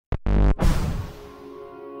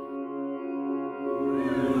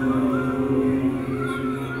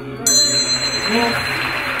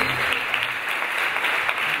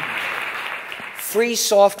Free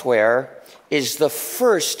software is the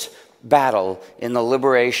first battle in the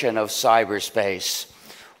liberation of cyberspace.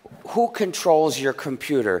 Who controls your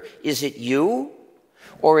computer? Is it you?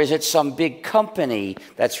 Or is it some big company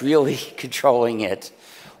that's really controlling it?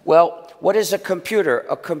 Well, what is a computer?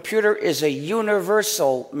 A computer is a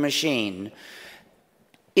universal machine.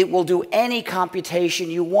 It will do any computation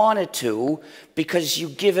you want it to because you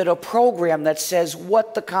give it a program that says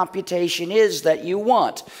what the computation is that you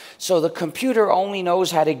want. So the computer only knows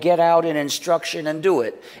how to get out an instruction and do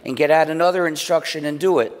it, and get out another instruction and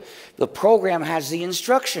do it. The program has the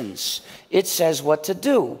instructions. It says what to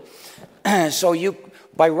do. So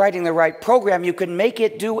by writing the right program, you can make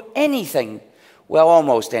it do anything. Well,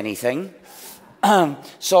 almost anything.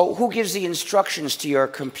 So who gives the instructions to your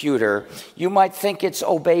computer? You might think it's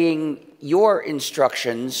obeying your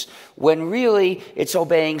instructions when really it's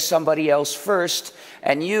obeying somebody else first,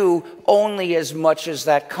 and you, only as much as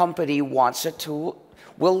that company wants it to,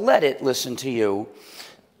 will let it listen to you.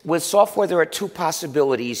 With software, there are two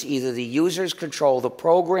possibilities. Either the users control the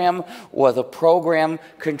program or the program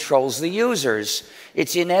controls the users.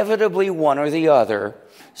 It's inevitably one or the other.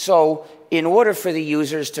 So in order for the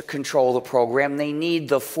users to control the program, they need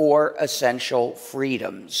the 4 essential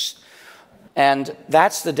freedoms. And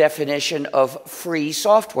that's the definition of free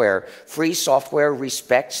software. Free software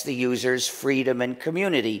respects the user's freedom and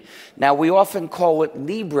community. Now, we often call it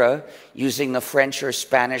libre, using the French or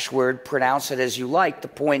Spanish word, pronounce it as you like. The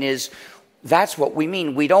point is, that's what we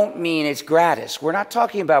mean. We don't mean it's gratis. We're not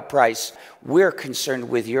talking about price. We're concerned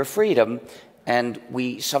with your freedom. And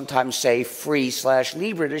we sometimes say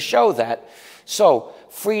free/libre to show that. So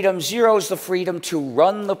freedom 0 is the freedom to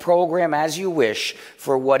run the program as you wish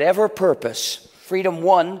for whatever purpose. Freedom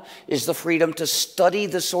 1 is the freedom to study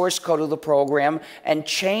the source code of the program and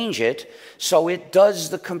change it so it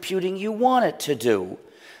does the computing you want it to do.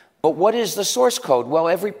 But what is the source code? Well,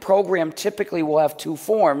 every program typically will have 2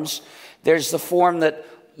 forms. There's the form that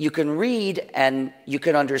you can read and you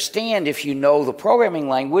can understand if you know the programming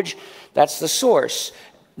language. That's the source.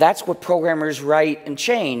 That's what programmers write and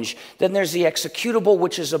change. Then there's the executable,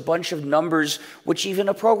 which is a bunch of numbers which even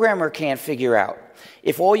a programmer can't figure out.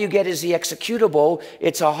 If all you get is the executable,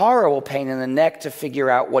 it's a horrible pain in the neck to figure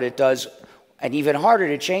out what it does, and even harder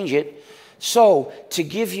to change it. So to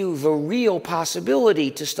give you the real possibility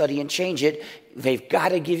to study and change it, they've got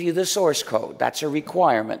to give you the source code. That's a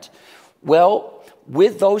requirement. Well,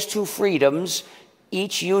 with those 2 freedoms,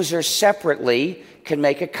 each user separately can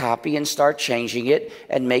make a copy and start changing it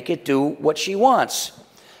and make it do what she wants.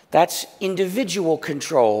 That's individual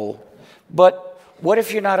control. But what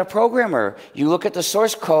if you're not a programmer? You look at the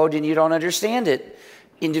source code and you don't understand it.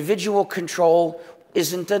 Individual control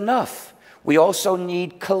isn't enough. We also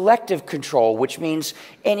need collective control, which means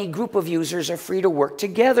any group of users are free to work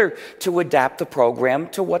together to adapt the program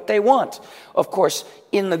to what they want. Of course,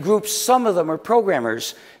 in the group, some of them are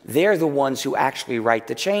programmers. They're the ones who actually write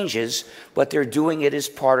the changes, but they're doing it as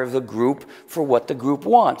part of the group for what the group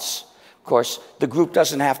wants. Of course, the group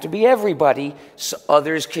doesn't have to be everybody. So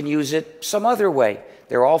others can use it some other way.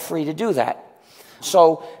 They're all free to do that.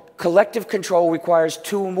 So collective control requires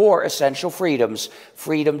 2 more essential freedoms.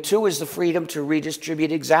 Freedom 2 is the freedom to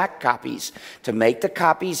redistribute exact copies, to make the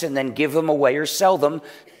copies and then give them away or sell them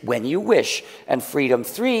when you wish. And freedom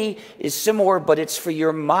 3 is similar, but it's for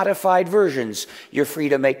your modified versions. You're free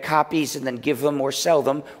to make copies and then give them or sell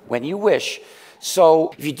them when you wish.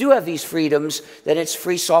 So if you do have these freedoms, then it's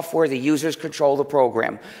free software. The users control the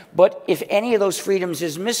program. But if any of those freedoms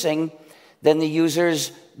is missing, then the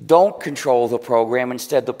users don't control the program.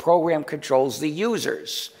 Instead, the program controls the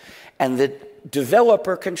users, and the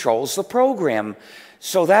developer controls the program.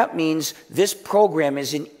 So that means this program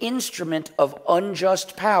is an instrument of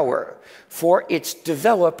unjust power for its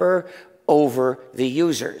developer over the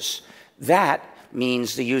users. That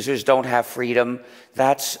means the users don't have freedom.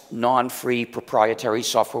 That's non-free proprietary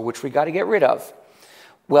software, which we got to get rid of.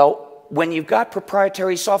 Well, when you've got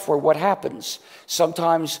proprietary software, what happens?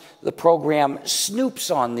 Sometimes the program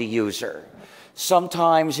snoops on the user.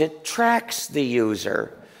 Sometimes it tracks the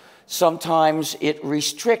user. Sometimes it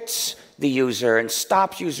restricts the user and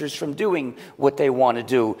stops users from doing what they want to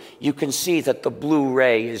do. You can see that the blue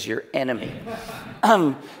ray is your enemy.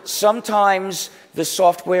 Sometimes the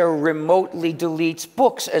software remotely deletes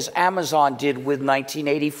books, as Amazon did with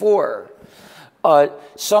 1984.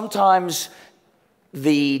 Sometimes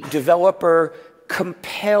the developer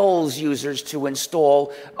compels users to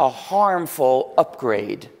install a harmful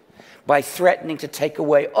upgrade. by threatening to take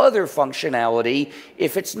away other functionality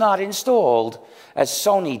if it's not installed, as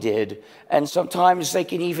Sony did. And sometimes they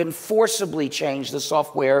can even forcibly change the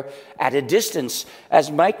software at a distance, as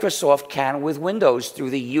Microsoft can with Windows through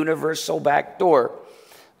the universal backdoor.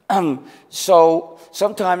 So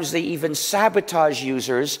sometimes they even sabotage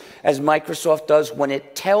users, as Microsoft does when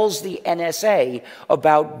it tells the NSA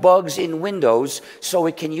about bugs in Windows so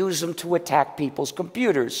it can use them to attack people's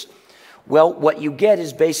computers. Well, what you get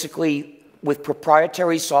is basically, with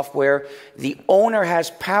proprietary software, the owner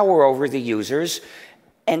has power over the users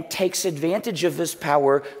and takes advantage of this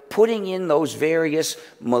power, putting in those various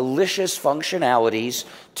malicious functionalities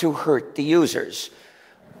to hurt the users.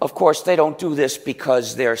 Of course, they don't do this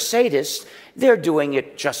because they're sadists. They're doing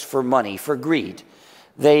it just for money, for greed.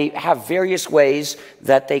 They have various ways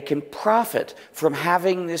that they can profit from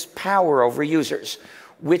having this power over users,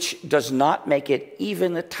 which does not make it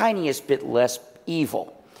even the tiniest bit less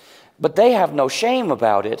evil. But they have no shame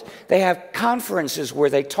about it. They have conferences where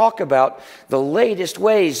they talk about the latest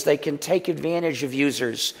ways they can take advantage of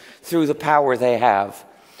users through the power they have.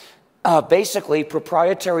 Basically,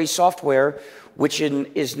 proprietary software, which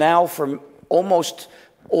is now from almost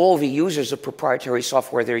all the users of proprietary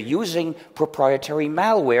software, they're using proprietary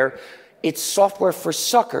malware. It's software for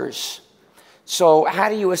suckers. So how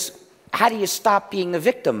do you stop being the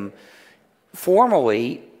victim?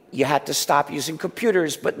 Formerly, you had to stop using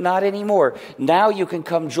computers, but not anymore. Now you can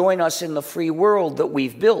come join us in the free world that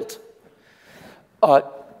we've built.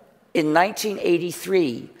 In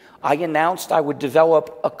 1983, I announced I would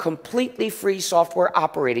develop a completely free software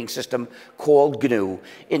operating system called GNU.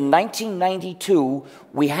 In 1992,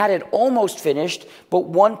 we had it almost finished, but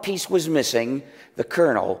one piece was missing, the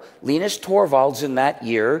kernel. Linus Torvalds in that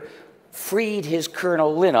year freed his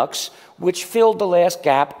kernel Linux, which filled the last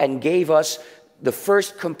gap and gave us the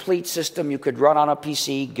first complete system you could run on a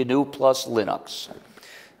PC, GNU plus Linux.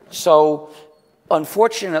 So,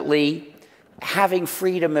 unfortunately, having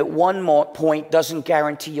freedom at one point doesn't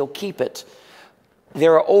guarantee you'll keep it.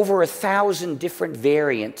 There are over 1,000 different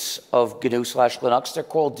variants of GNU/Linux. They're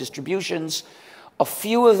called distributions. A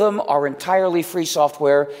few of them are entirely free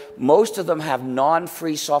software. Most of them have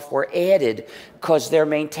non-free software added because they're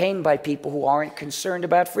maintained by people who aren't concerned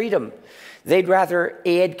about freedom. They'd rather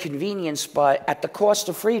add convenience at the cost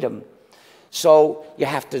of freedom. So you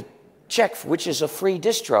have to check which is a free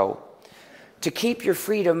distro. To keep your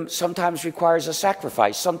freedom sometimes requires a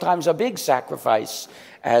sacrifice, sometimes a big sacrifice,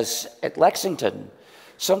 as at Lexington.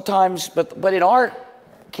 Sometimes, but in our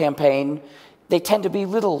campaign, they tend to be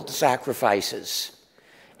little sacrifices.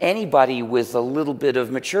 Anybody with a little bit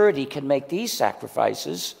of maturity can make these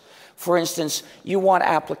sacrifices. For instance, you want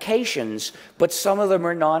applications, but some of them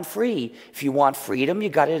are non-free. If you want freedom, you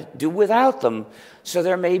got to do without them. So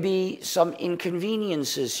there may be some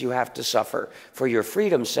inconveniences you have to suffer for your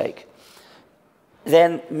freedom's sake.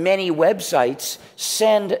 Then many websites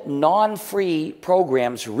send non-free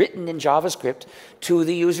programs written in JavaScript to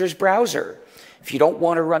the user's browser. If you don't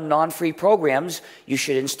want to run non-free programs, you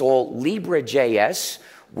should install Libre.js,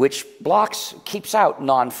 which keeps out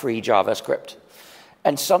non-free JavaScript.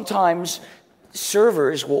 And sometimes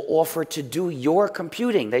servers will offer to do your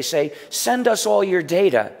computing. They say, send us all your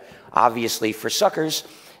data, obviously for suckers.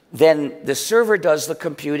 Then the server does the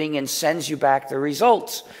computing and sends you back the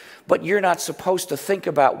results. But you're not supposed to think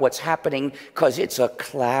about what's happening because it's a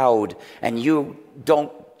cloud and you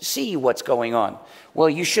don't see what's going on. Well,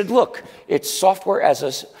 you should look. It's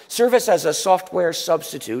service as a software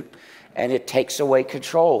substitute, and it takes away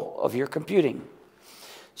control of your computing.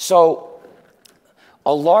 So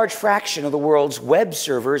a large fraction of the world's web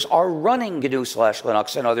servers are running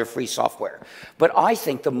GNU/Linux and other free software. But I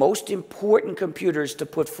think the most important computers to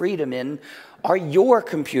put freedom in are your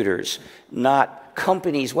computers, not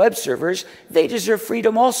companies' web servers. They deserve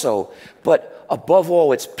freedom also. But above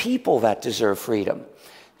all, it's people that deserve freedom.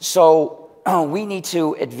 So we need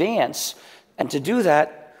to advance. And to do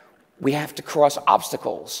that, we have to cross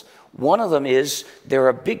obstacles. One of them is there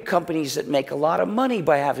are big companies that make a lot of money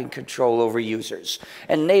by having control over users,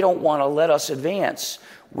 and they don't want to let us advance.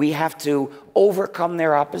 We have to overcome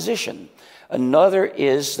their opposition. Another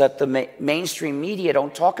is that the mainstream media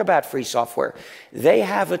don't talk about free software. They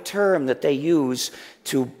have a term that they use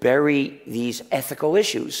to bury these ethical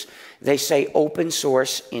issues. They say open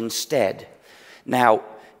source instead. Now,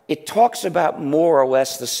 it talks about more or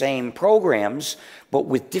less the same programs, but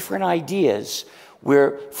with different ideas,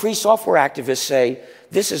 where free software activists say,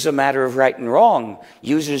 this is a matter of right and wrong.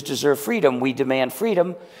 Users deserve freedom. We demand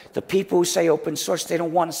freedom. The people who say open source, they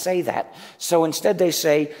don't want to say that. So instead they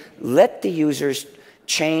say, let the users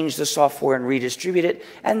change the software and redistribute it,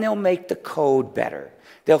 and they'll make the code better.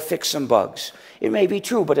 They'll fix some bugs. It may be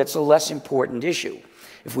true, but it's a less important issue.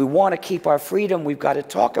 If we want to keep our freedom, we've got to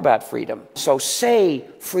talk about freedom. So say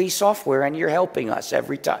free software and you're helping us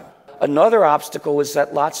every time. Another obstacle is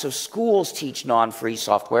that lots of schools teach non-free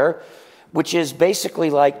software, which is basically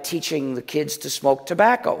like teaching the kids to smoke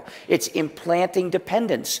tobacco. It's implanting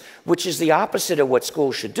dependence, which is the opposite of what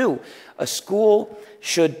schools should do. A school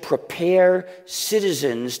should prepare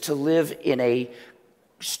citizens to live in a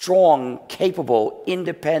strong, capable,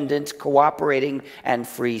 independent, cooperating, and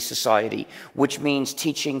free society, which means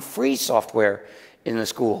teaching free software in the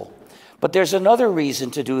school. But there's another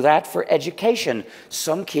reason to do that for education.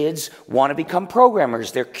 Some kids want to become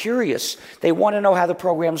programmers. They're curious. They want to know how the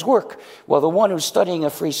programs work. Well, the one who's studying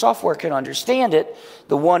a free software can understand it.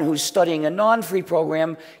 The one who's studying a non-free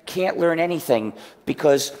program can't learn anything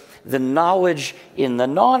because the knowledge in the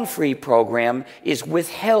non-free program is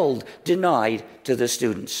withheld, denied to the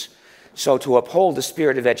students. So to uphold the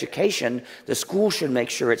spirit of education, the school should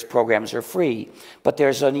make sure its programs are free. But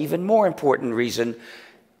there's an even more important reason.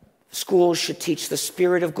 Schools should teach the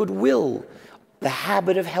spirit of goodwill, the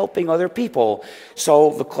habit of helping other people.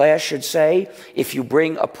 So the class should say, if you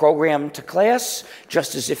bring a program to class,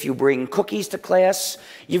 just as if you bring cookies to class,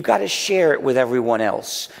 you've got to share it with everyone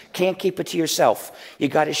else. Can't keep it to yourself.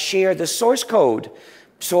 You've got to share the source code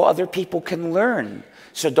so other people can learn.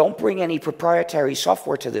 So don't bring any proprietary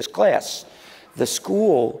software to this class. The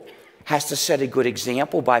school has to set a good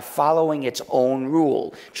example by following its own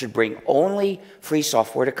rule. It should bring only free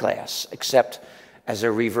software to class, except as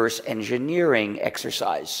a reverse engineering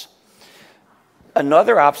exercise.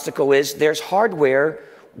 Another obstacle is there's hardware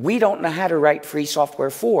we don't know how to write free software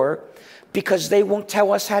for because they won't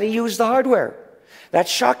tell us how to use the hardware. That's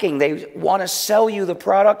shocking. They want to sell you the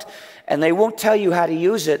product and they won't tell you how to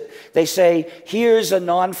use it. They say, here's a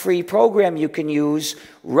non-free program you can use,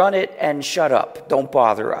 run it and shut up. Don't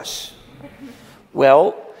bother us.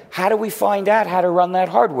 Well, how do we find out how to run that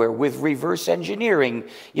hardware? With reverse engineering,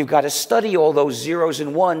 you've got to study all those zeros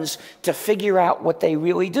and ones to figure out what they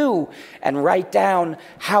really do and write down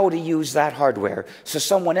how to use that hardware so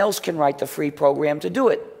someone else can write the free program to do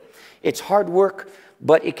it. It's hard work,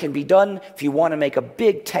 but it can be done. If you want to make a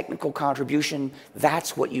big technical contribution,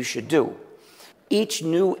 that's what you should do. Each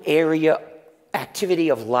new activity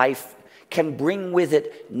of life can bring with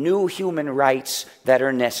it new human rights that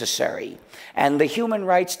are necessary. And the human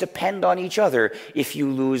rights depend on each other. If you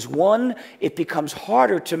lose one, it becomes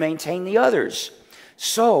harder to maintain the others.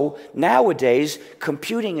 So nowadays,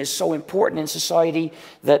 computing is so important in society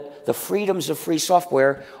that the freedoms of free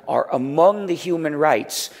software are among the human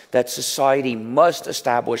rights that society must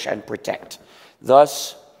establish and protect.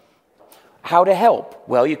 Thus, how to help?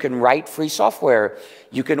 Well, you can write free software.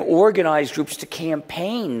 You can organize groups to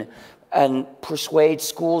campaign and persuade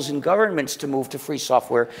schools and governments to move to free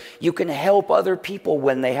software. You can help other people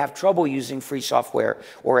when they have trouble using free software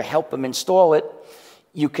or help them install it.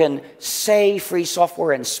 You can say free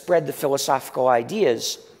software and spread the philosophical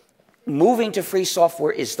ideas. Moving to free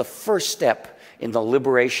software is the first step in the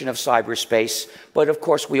liberation of cyberspace. But of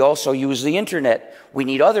course, we also use the internet. We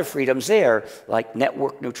need other freedoms there, like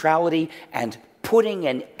network neutrality and putting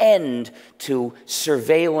an end to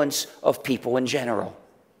surveillance of people in general.